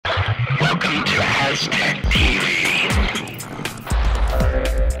Welcome to ASTEC TV.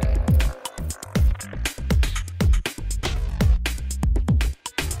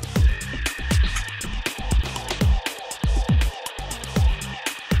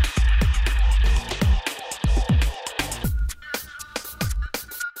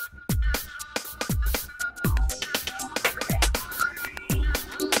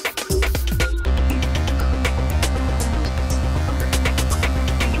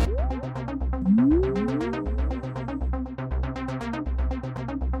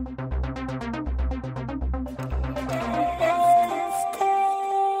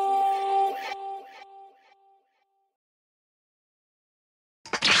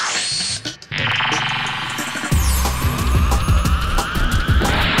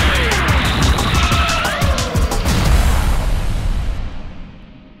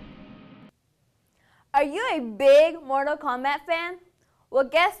 Are you a big Mortal Kombat fan? Well,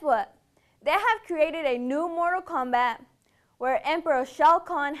 guess what? They have created a new Mortal Kombat where Emperor Shao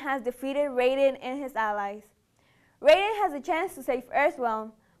Kahn has defeated Raiden and his allies. Raiden has a chance to save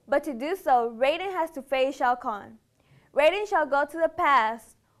Earthrealm, but to do so, Raiden has to face Shao Kahn. Raiden shall go to the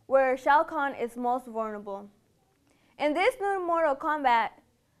past where Shao Kahn is most vulnerable. In this new Mortal Kombat,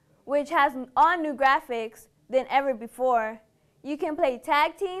 which has all new graphics than ever before, you can play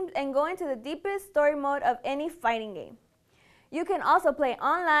tag teams and go into the deepest story mode of any fighting game. You can also play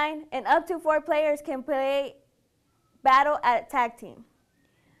online, and up to 4 players can play battle at a tag team.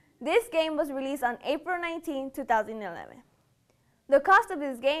 This game was released on April 19, 2011. The cost of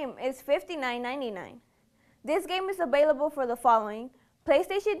this game is $59.99. This game is available for the following: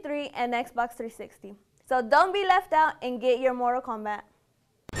 PlayStation 3 and Xbox 360. So don't be left out and get your Mortal Kombat.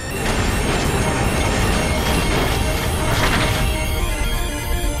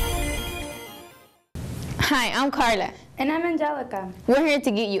 Hi, I'm Carla. And I'm Angelica. We're here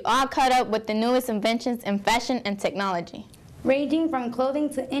to get you all caught up with the newest inventions in fashion and technology. Ranging from clothing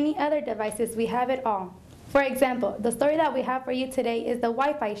to any other devices, we have it all. For example, the story that we have for you today is the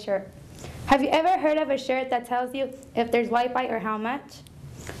Wi-Fi shirt. Have you ever heard of a shirt that tells you if there's Wi-Fi or how much?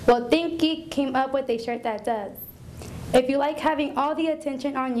 Well, Think Geek came up with a shirt that does. If you like having all the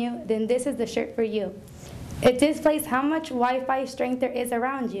attention on you, then this is the shirt for you. It displays how much Wi-Fi strength there is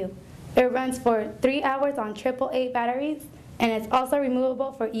around you. It runs for 3 hours on AAA batteries, and it's also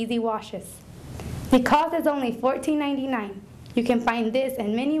removable for easy washes. The cost is only $14.99. You can find this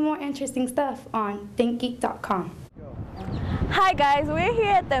and many more interesting stuff on thinkgeek.com. Hi guys, we're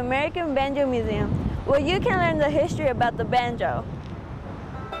here at the American Banjo Museum, where you can learn the history about the banjo.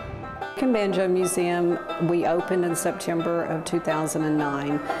 American Banjo Museum, we opened in September of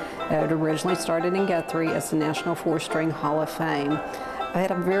 2009. It originally started in Guthrie as the National 4-String Hall of Fame. I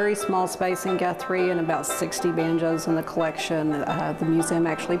had a very small space in Guthrie and about 60 banjos in the collection. The museum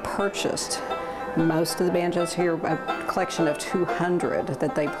actually purchased most of the banjos here, a collection of 200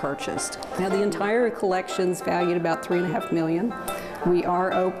 that they purchased. Now the entire collection's valued about $3.5 million. We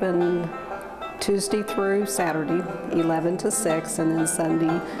are open Tuesday through Saturday, 11 to 6, and then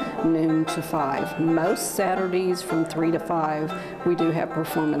Sunday, noon to 5. Most Saturdays from 3 to 5, we do have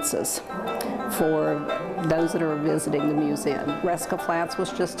performances for those that are visiting the museum. Resca Flats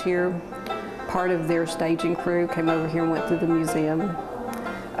was just here. Part of their staging crew came over here and went through the museum.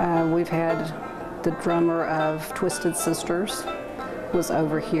 We've had the drummer of Twisted Sisters was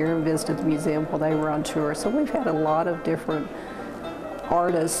over here and visited the museum while they were on tour. So we've had a lot of different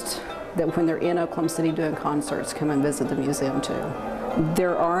artists that when they're in Oklahoma City doing concerts come and visit the museum too.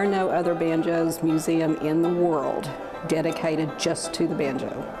 There are no other banjos museum in the world dedicated just to the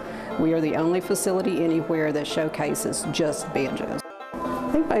banjo. We are the only facility anywhere that showcases just banjos.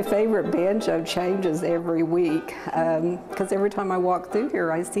 I think my favorite banjo changes every week because every time I walk through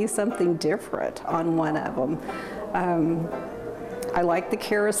here I see something different on one of them. I like the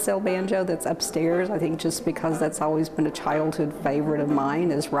carousel banjo that's upstairs, I think just because that's always been a childhood favorite of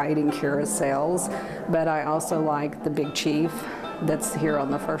mine is riding carousels, but I also like the Big Chief that's here on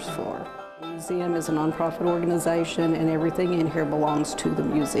the first floor. The museum is a nonprofit organization and everything in here belongs to the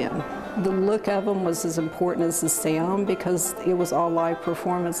museum. The look of them was as important as the sound because it was all live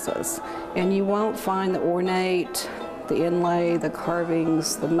performances, and you won't find the ornate, the inlay, the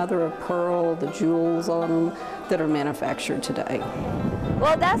carvings, the mother of pearl, the jewels on them that are manufactured today.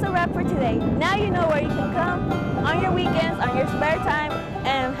 Well, that's a wrap for today. Now you know where you can come on your weekends, on your spare time,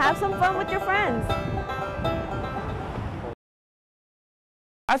 and have some fun with your friends.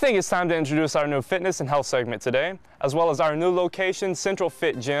 I think it's time to introduce our new fitness and health segment today, as well as our new location, Central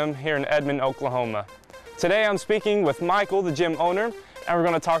Fit Gym, here in Edmond, Oklahoma. Today I'm speaking with Michael, the gym owner, and we're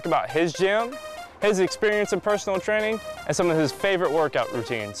going to talk about his gym, his experience in personal training, and some of his favorite workout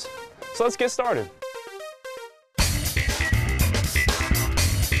routines. So let's get started.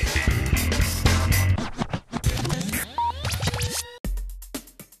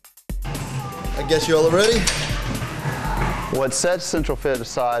 I guess you all are ready? What sets Central Fit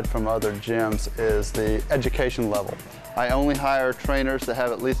aside from other gyms is the education level. I only hire trainers that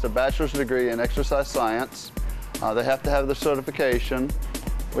have at least a bachelor's degree in exercise science. They have to have their certification.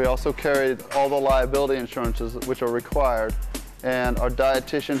 We also carry all the liability insurances which are required. And our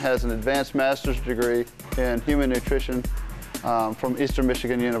dietitian has an advanced master's degree in human nutrition from Eastern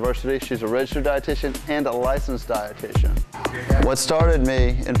Michigan University. She's a registered dietitian and a licensed dietitian. What started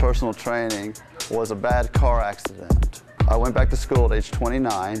me in personal training was a bad car accident. I went back to school at age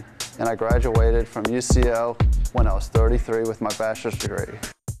 29 and I graduated from UCO when I was 33 with my bachelor's degree.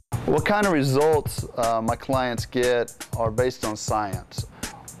 What kind of results my clients get are based on science.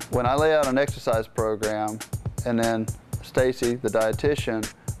 When I lay out an exercise program and then Stacy, the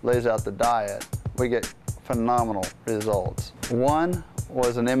dietitian, lays out the diet, we get phenomenal results. One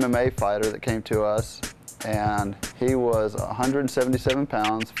was an MMA fighter that came to us, and he was 177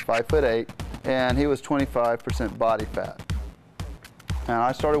 pounds, 5'8", and he was 25% body fat. And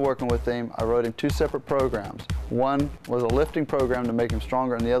I started working with him. I wrote him 2 separate programs. One was a lifting program to make him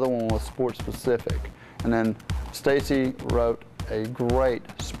stronger, and the other one was sports specific. And then Stacy wrote a great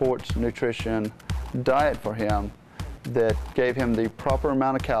sports nutrition diet for him that gave him the proper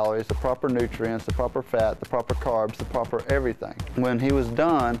amount of calories, the proper nutrients, the proper fat, the proper carbs, the proper everything. When he was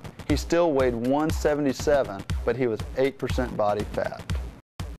done, he still weighed 177, but he was 8% body fat.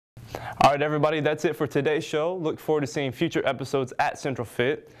 All right, everybody, that's it for today's show. Look forward to seeing future episodes at Central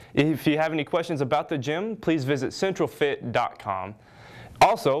Fit. If you have any questions about the gym, please visit centralfit.com.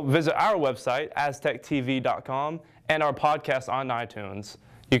 Also, visit our website, ASTECTV.com, and our podcast on iTunes.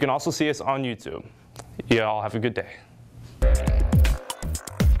 You can also see us on YouTube. You all have a good day.